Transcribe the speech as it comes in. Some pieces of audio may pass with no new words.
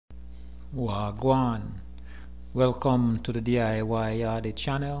Wagwan. Welcome to the DIY Yardie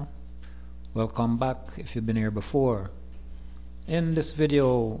channel. Welcome back if you've been here before. In this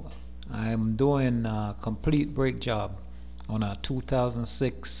video I'm doing a complete brake job on a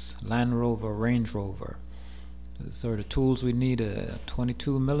 2006 Land Rover Range Rover. These are the tools we need: a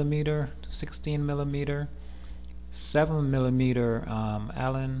 22mm to 16mm, 7mm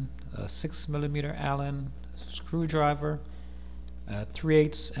Allen, a 6mm Allen screwdriver, a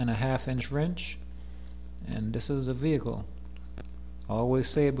 3/8 and a half-inch wrench, and this is the vehicle. I always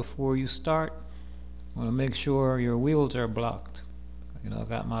say before you start, you want to make sure your wheels are blocked. I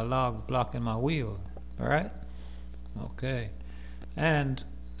got my log blocking my wheel. Alright? Okay. And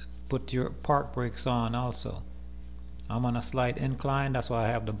put your park brakes on also. I'm on a slight incline, that's why I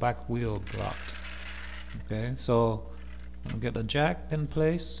have the back wheel blocked. Okay, so I'll get the jack in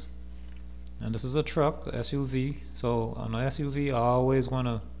place. And this is a truck, SUV. So on an SUV, I always want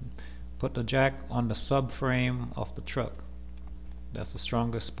to put the jack on the subframe of the truck. That's the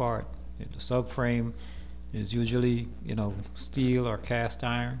strongest part. The subframe is usually, steel or cast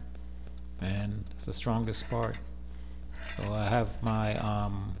iron, and it's the strongest part. So I have my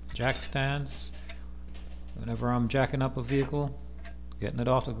jack stands. Whenever I'm jacking up a vehicle, getting it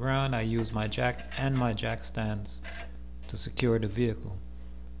off the ground, I use my jack and my jack stands to secure the vehicle.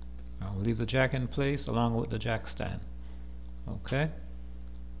 I'll leave the jack in place along with the jack stand. Okay.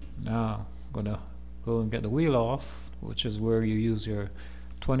 Now I'm gonna go and get the wheel off, which is where you use your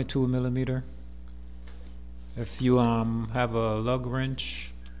 22mm. If you have a lug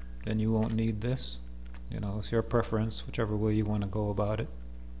wrench, then you won't need this. It's your preference, whichever way you want to go about it.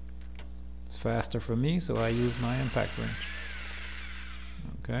 It's faster for me, so I use my impact wrench.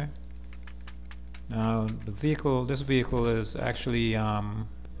 Okay. Now this vehicle is actually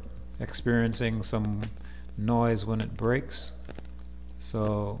experiencing some noise when it brakes,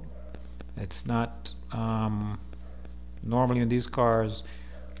 so it's not normally in these cars,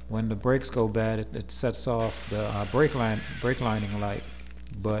 when the brakes go bad, it sets off the brake lining light,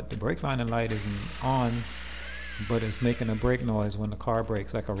 but the brake lining light isn't on, but it's making a brake noise when the car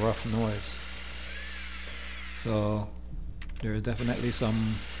brakes, like a rough noise. So there's definitely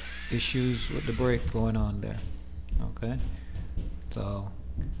some issues with the brake going on there. Okay, so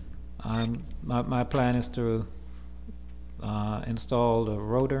my plan is to install the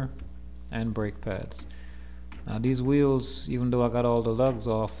rotor and brake pads. Now these wheels, even though I got all the lugs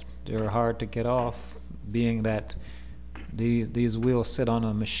off, they're hard to get off, being that these wheels sit on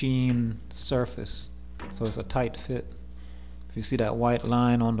a machine surface, so it's a tight fit. If you see that white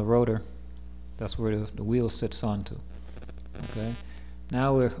line on the rotor, that's where the wheel sits onto. Okay.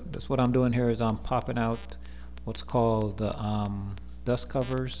 Now that's what I'm doing here is I'm popping out what's called the dust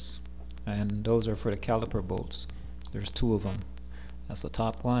covers, and those are for the caliper bolts. There's two of them. That's the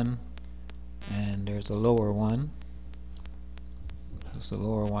top one, and there's a lower one. That's the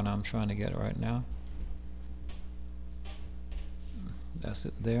lower one I'm trying to get right now. That's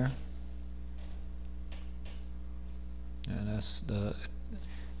it there. And that's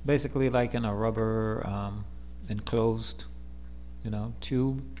basically like in a rubber enclosed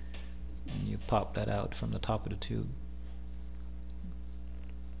tube, and you pop that out from the top of the tube.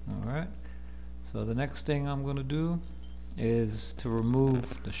 Alright, so the next thing I'm going to do is to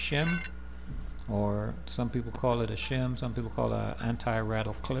remove the shim, or some people call it a shim, some people call it an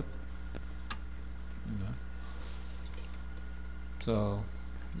anti-rattle clip. So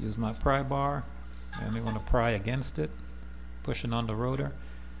use my pry bar, and I'm going to pry against it, pushing on the rotor,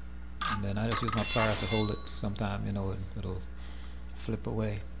 and then I just use my pliers to hold it. Sometimes it'll flip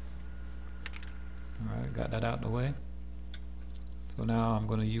away. Alright, got that out of the way. So now I'm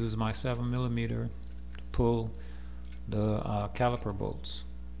going to use my 7mm to pull the caliper bolts.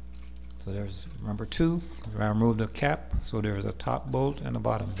 So there's, remember, two. I removed the cap, so there's a top bolt and a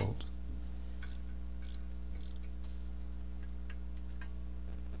bottom bolt.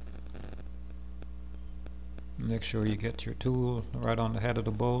 Make sure you get your tool right on the head of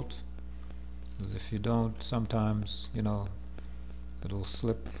the bolt, because if you don't, sometimes it'll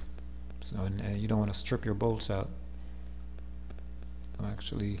slip, and you don't want to strip your bolts out. I'm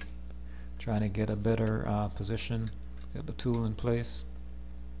actually trying to get a better position, get the tool in place,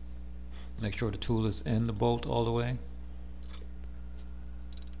 make sure the tool is in the bolt all the way.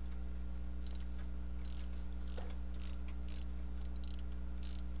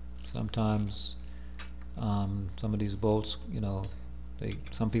 Sometimes some of these bolts,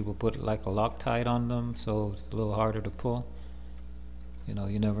 some people put like a Loctite on them, so it's a little harder to pull.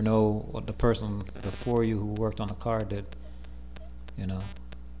 You never know what the person before you who worked on the car did.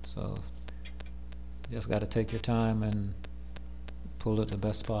 So you just got to take your time and pull it the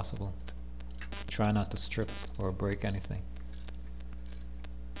best possible. try not to strip or break anything.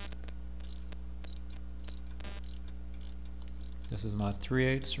 This is my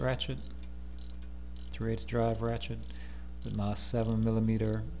 3/8 ratchet, 3/8 drive ratchet with my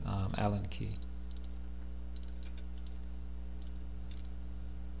 7mm Allen key.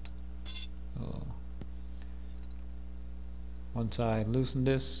 So once I loosen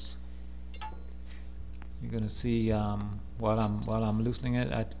this, you're gonna see while I'm loosening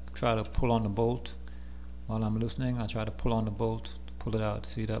it, I try to pull on the bolt. While I'm loosening, I try to pull on the bolt, pull it out.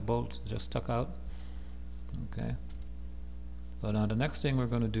 See that bolt just stuck out? Okay. So now the next thing we're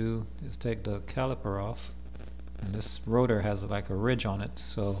going to do is take the caliper off, and this rotor has like a ridge on it,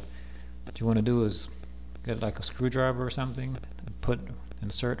 so what you want to do is get like a screwdriver or something,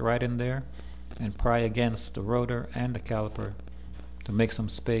 insert right in there and pry against the rotor and the caliper to make some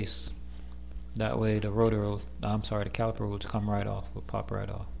space. That way the the caliper will come right off, will pop right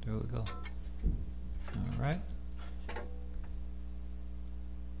off. There we go. Alright.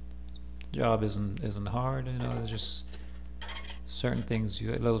 Job isn't hard, you know, it's just certain things,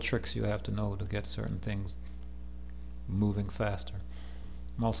 little tricks you have to know to get certain things moving faster.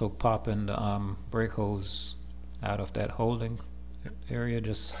 I'm also popping the brake hose out of that holding area,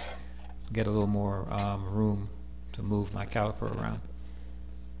 just get a little more room to move my caliper around.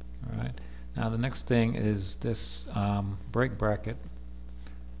 Alright, now the next thing is this brake bracket,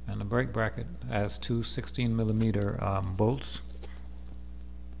 and the brake bracket has two 16mm bolts.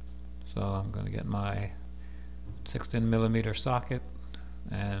 So I'm going to get my 16mm socket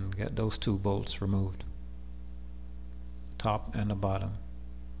and get those two bolts removed, top and the bottom.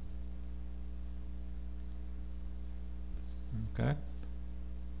 Okay,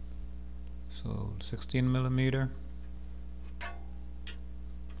 so 16mm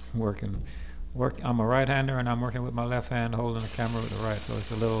I'm a right-hander and I'm working with my left hand holding the camera with the right, so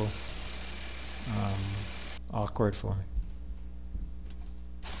it's a little awkward for me.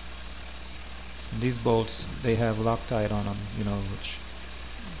 And these bolts, they have Loctite on them, you know, which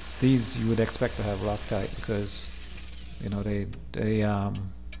these you would expect to have Loctite because, you know, they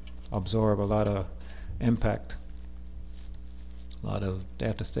absorb a lot of impact. They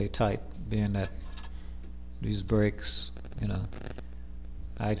have to stay tight, being that these brakes, you know,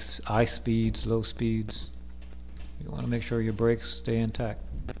 high speeds, low speeds, you want to make sure your brakes stay intact.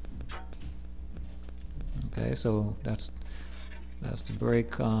 Okay, so that's the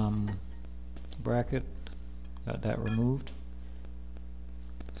brake bracket, got that removed.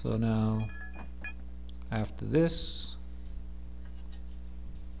 So now after this,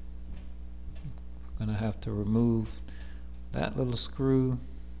 I'm gonna have to remove that little screw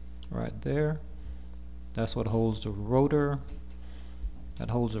right there. That's what holds the rotor. That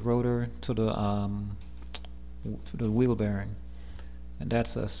holds the rotor to the wheel bearing, and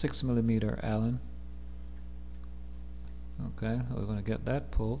that's a 6mm Allen. Okay, we're going to get that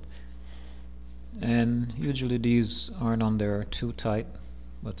pulled, and usually these aren't on there too tight,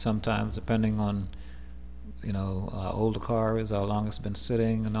 but sometimes depending on, you know, how old the car is, how long it's been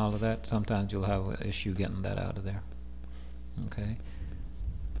sitting and all of that, sometimes you'll have an issue getting that out of there. Okay,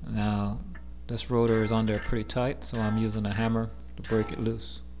 now this rotor is on there pretty tight, so I'm using a hammer to break it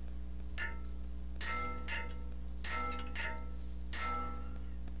loose.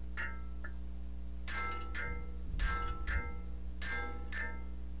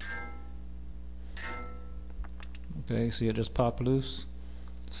 Okay, so you just pop loose.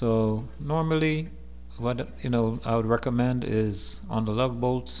 So normally what I would recommend is on the lug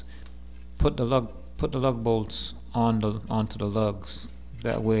bolts, put the lug bolts onto the lugs.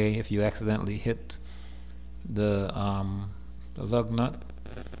 That way if you accidentally hit the lug nut,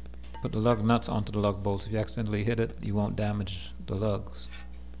 put the lug nuts onto the lug bolts. If you accidentally hit it, you won't damage the lugs.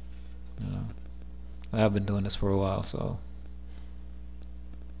 I've been doing this for a while, so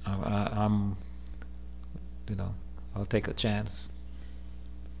I'm I'll take a chance,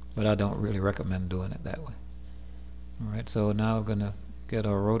 but I don't really recommend doing it that way. Alright, so now we're gonna get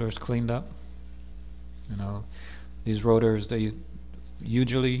our rotors cleaned up. You know, these rotors, they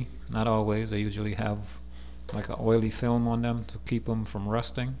usually, not always, they usually have like an oily film on them to keep them from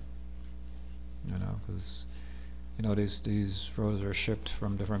rusting. You know, because these rotors are shipped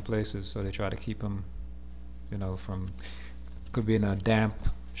from different places, so they try to keep them, you know, from, could be in a damp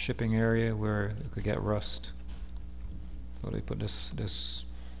shipping area where it could get rust. So they put this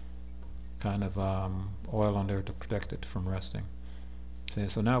kind of oil on there to protect it from rusting.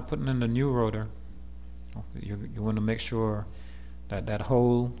 So now putting in the new rotor, you want to make sure that that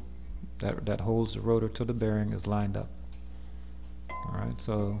hole that holds the rotor to the bearing is lined up. Alright,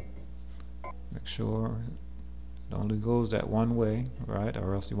 so make sure It only goes that one way, right?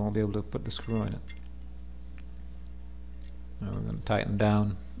 Or else you won't be able to put the screw in it. Now we're going to tighten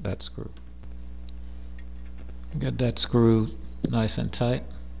down that screw. Get that screw nice and tight.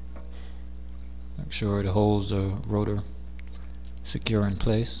 Make sure it holds the rotor secure in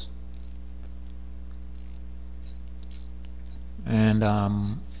place. And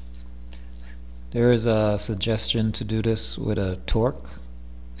there is a suggestion to do this with a torque.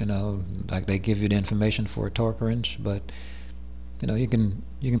 Like they give you the information for a torque wrench, but you can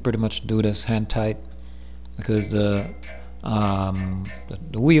pretty much do this hand tight, because the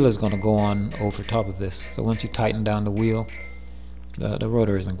wheel is going to go on over top of this. So once you tighten down the wheel, the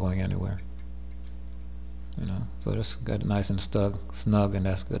rotor isn't going anywhere. So just got it nice and snug, and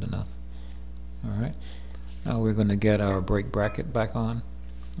that's good enough. Alright, now we're going to get our brake bracket back on.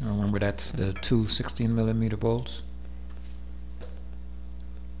 Remember, that's the two 16mm bolts.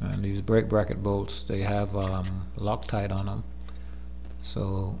 And these brake bracket bolts, they have Loctite on them,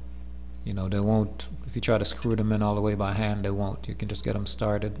 so they won't, if you try to screw them in all the way by hand, they won't. You can just get them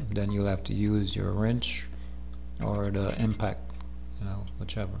started, then you'll have to use your wrench or the impact,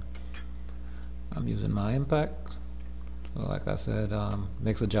 whichever. I'm using my impact, so like I said,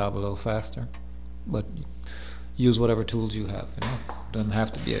 makes the job a little faster, but use whatever tools you have. Doesn't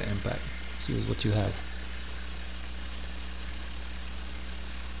have to be an impact, just use what you have.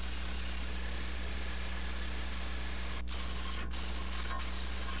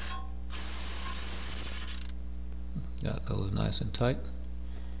 Got those nice and tight.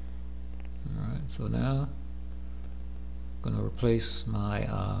 Alright, so now I'm going to replace my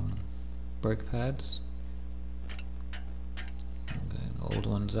brake pads. Okay, the old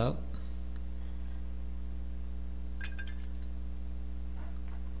one's out.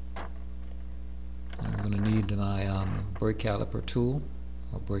 I'm going to need my brake caliper tool,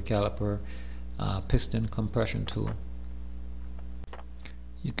 or brake caliper piston compression tool.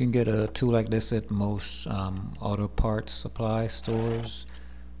 You can get a tool like this at most auto parts supply stores,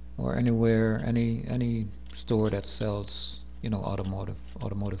 or anywhere, any store that sells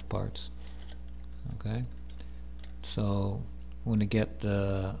automotive parts. Okay, so when you get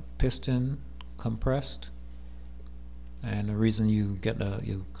the piston compressed, and the reason you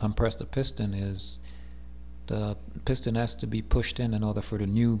compress the piston is the piston has to be pushed in order for the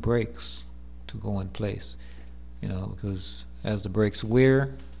new brakes to go in place. Because as the brakes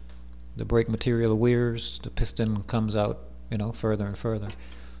wear, the brake material wears, the piston comes out further and further,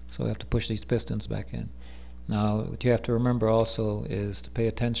 so we have to push these pistons back in. Now what you have to remember also is to pay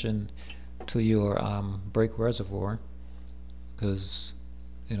attention to your brake reservoir, because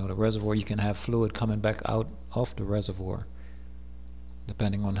the reservoir, you can have fluid coming back out of the reservoir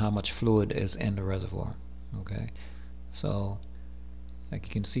depending on how much fluid is in the reservoir. Okay, so like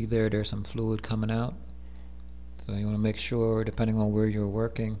you can see there's some fluid coming out. So you want to make sure, depending on where you're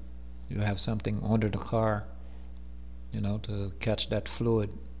working, you have something under the car, to catch that fluid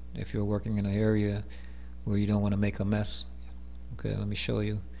if you're working in an area where you don't want to make a mess. Okay, let me show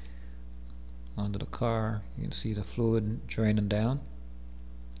you. Under the car, you can see the fluid draining down.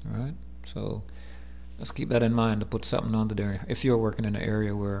 Alright, so let's keep that in mind, to put something under there if you're working in an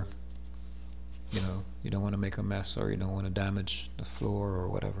area where you don't want to make a mess, or you don't want to damage the floor or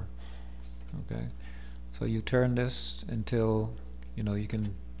whatever. Okay, so you turn this until you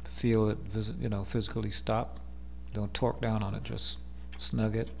can feel it physically stop. Don't torque down on it, just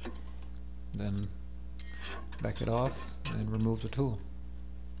snug it, then back it off and remove the tool.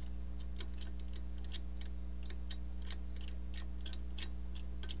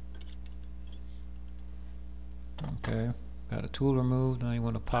 Okay, got a tool removed. Now you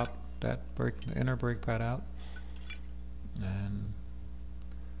want to pop the inner brake pad out and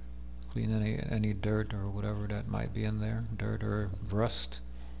clean any dirt or whatever that might be in there, dirt or rust.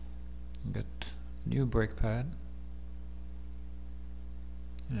 Get new brake pad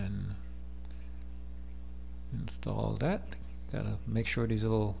and install that. Gotta make sure these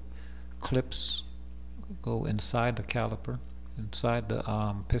little clips go inside the caliper, inside the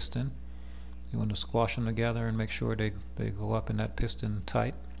piston. You want to squash them together and make sure they go up in that piston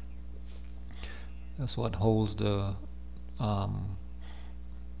tight. That's what holds the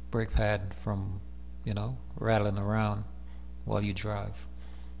brake pad from rattling around while you drive.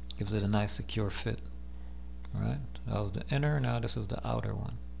 Gives it a nice secure fit. Alright, that was the inner, now this is the outer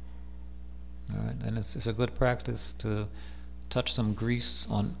one. Alright, and it's a good practice to touch some grease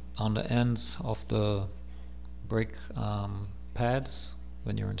on the ends of the brake pads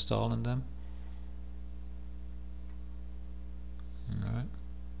when you're installing them. Alright,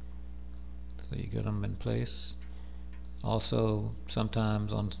 so you get them in place. Also,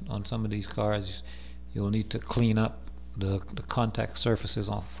 sometimes on some of these cars, you'll need to clean up the contact surfaces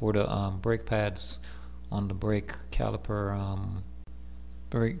for the brake pads on the brake caliper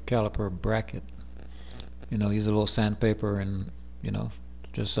bracket. Use a little sandpaper and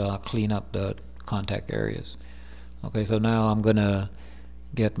just clean up the contact areas. Okay, so now I'm gonna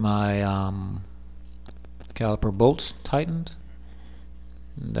get my caliper bolts tightened.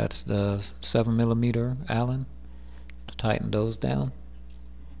 That's the 7mm Allen, to tighten those down.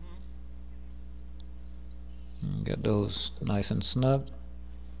 Get those nice and snug.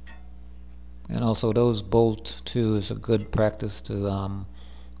 And also those bolts too is a good practice to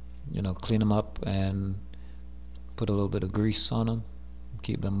clean them up and put a little bit of grease on them,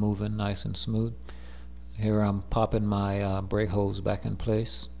 keep them moving nice and smooth. Here I'm popping my brake hose back in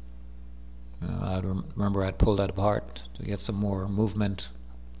place. I remember I'd pulled that apart to get some more movement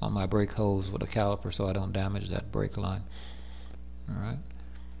on my brake hose with a caliper so I don't damage that brake line. Alright,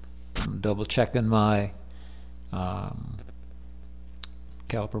 I'm double checking my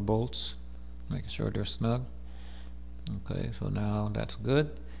caliper bolts, making sure they're snug. Okay, so now that's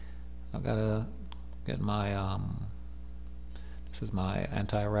good. I gotta get my this is my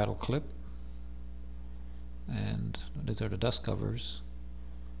anti-rattle clip, and these are the dust covers.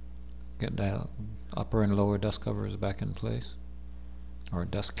 Get the upper and lower dust covers back in place, or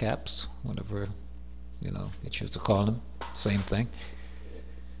dust caps, whatever you choose to call them, same thing.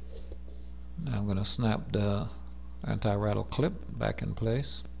 Now I'm going to snap the anti-rattle clip back in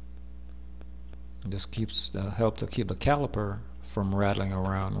place. This helps to keep the caliper from rattling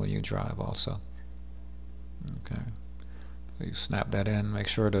around when you drive also. Okay, so you snap that in, make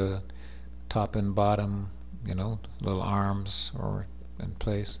sure the top and bottom little arms are in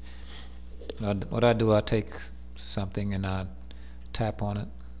place. What I do, I take something and I tap on it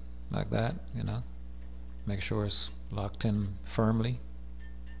like that, make sure it's locked in firmly.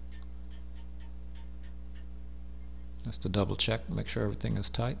 Just to double check, make sure everything is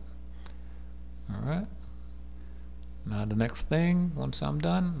tight. Alright, now the next thing, once I'm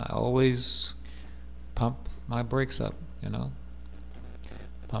done, I always pump my brakes up.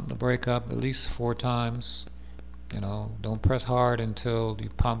 Pump the brake up at least 4 times. Don't press hard until you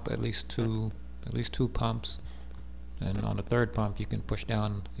pump at least two pumps, and on the 3rd pump you can push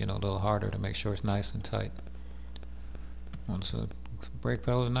down a little harder to make sure it's nice and tight. Once the brake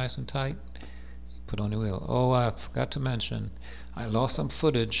pedal is nice and tight, you put on the wheel. Oh, I forgot to mention, I lost some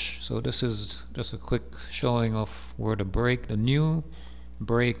footage, so this is just a quick showing of where the new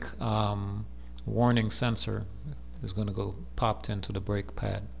brake warning sensor is going to go popped into the brake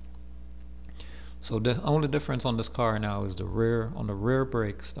pad. So the only difference on this car now is on the rear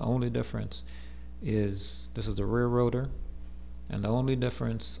brakes. The only difference is this is the rear rotor, and the only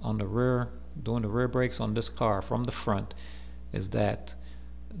difference on the rear, doing the rear brakes on this car from the front, is that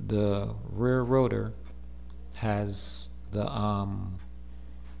the rear rotor has the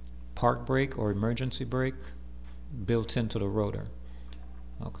park brake or emergency brake built into the rotor.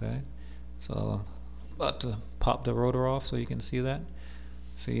 Okay, so I'm about to pop the rotor off so you can see that.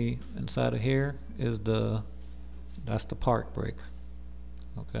 See, inside of here is that's the park brake.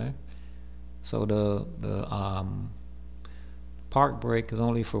 Okay, so the park brake is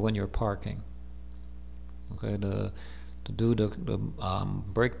only for when you're parking. Okay, to do the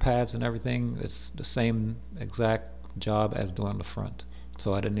brake pads and everything, it's the same exact job as doing the front.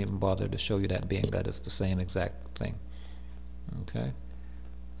 So I didn't even bother to show you that, being that it's the same exact thing. Okay,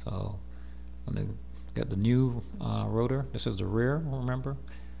 so I'm gonna get the new rotor. This is the rear, remember,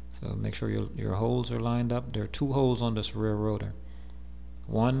 so make sure your holes are lined up. There are 2 holes on this rear rotor.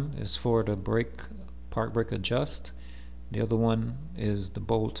 One is for the park brake adjust. The other one is the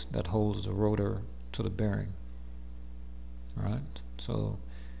bolt that holds the rotor to the bearing. Alright, so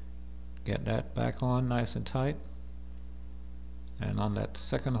get that back on nice and tight. And on that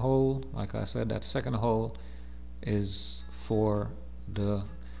second hole, like I said, that second hole is for the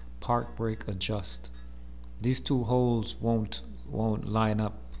park brake adjust. These 2 holes won't line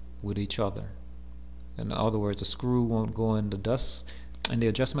up with each other. In other words, the screw won't go in the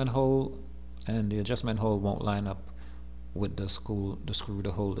adjustment hole, and the adjustment hole won't line up with the screw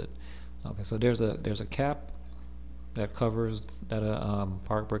to hold it. Okay, so there's a cap that covers that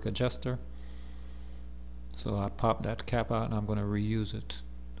park brake adjuster. So I pop that cap out and I'm going to reuse it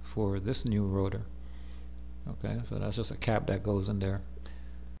for this new rotor. Okay, so that's just a cap that goes in there.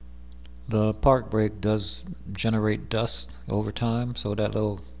 The park brake does generate dust over time, so that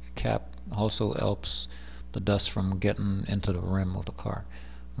little cap also helps the dust from getting into the rim of the car.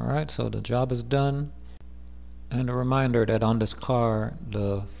 Alright, so the job is done. And a reminder that on this car,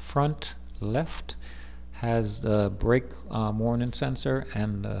 the front left has the brake warning sensor,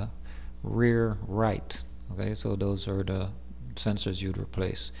 and the rear right. Okay, so those are the sensors you'd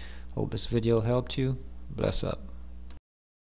replace. Hope this video helped you. Bless up.